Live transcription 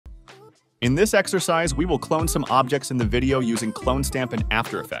In this exercise, we will clone some objects in the video using Clone Stamp in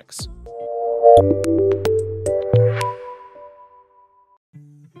After Effects.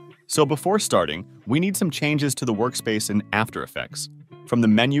 So before starting, we need some changes to the workspace in After Effects. From the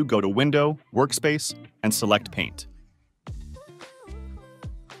menu, go to Window, Workspace, and select Paint.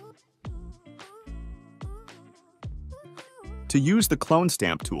 To use the Clone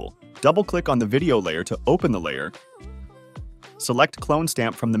Stamp tool, double-click on the video layer to open the layer, select Clone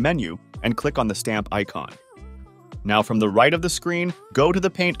Stamp from the menu, and click on the stamp icon. Now from the right of the screen, go to the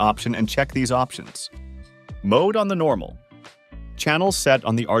Paint option and check these options. Mode on the normal. Channels set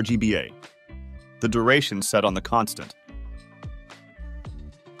on the RGBA. The duration set on the constant.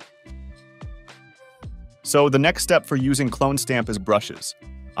 So the next step for using Clone Stamp is brushes.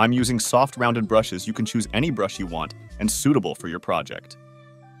 I'm using soft rounded brushes. You can choose any brush you want and suitable for your project.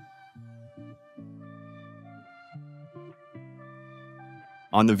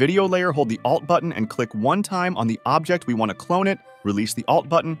 On the video layer, hold the Alt button and click one time on the object we want to clone it, release the Alt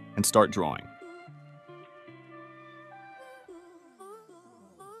button, and start drawing.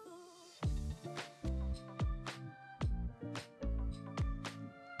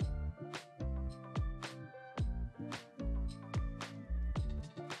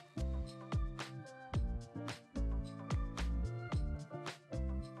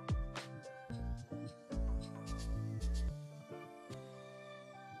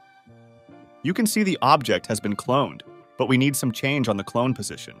 You can see the object has been cloned, but we need some change on the clone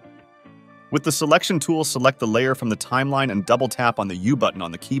position. With the selection tool, select the layer from the timeline and double tap on the U button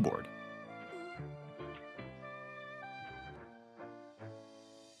on the keyboard.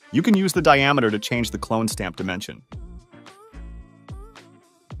 You can use the diameter to change the clone stamp dimension.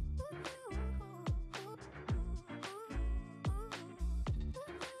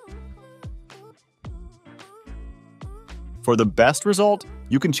 For the best result,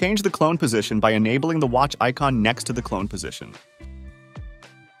 you can change the clone position by enabling the watch icon next to the clone position.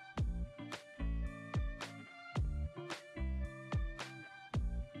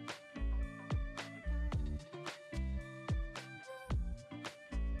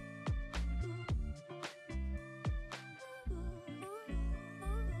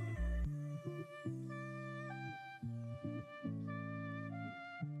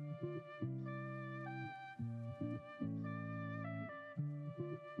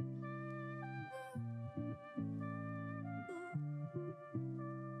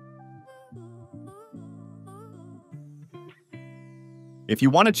 If you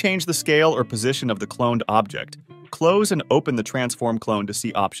want to change the scale or position of the cloned object, close and open the Transform Clone to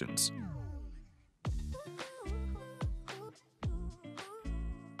see options.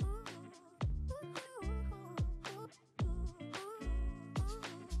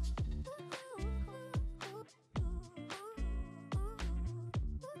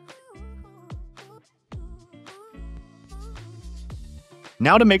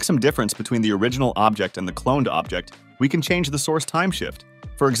 Now to make some difference between the original object and the cloned object, we can change the source time shift.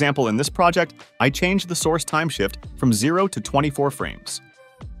 For example, in this project, I changed the source time shift from 0 to 24 frames.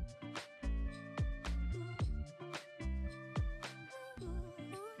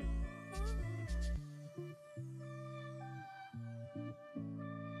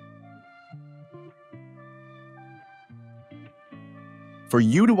 For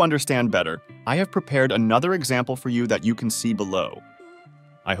you to understand better, I have prepared another example for you that you can see below.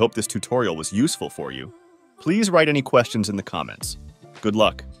 I hope this tutorial was useful for you. Please write any questions in the comments. Good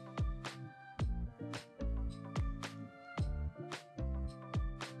luck!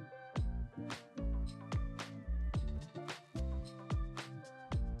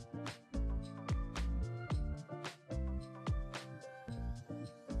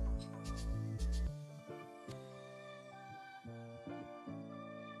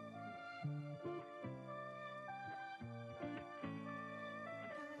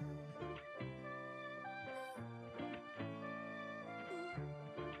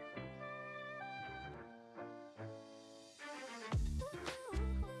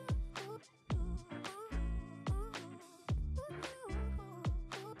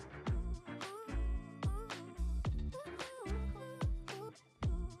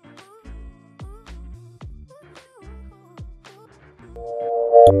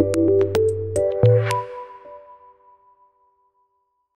 You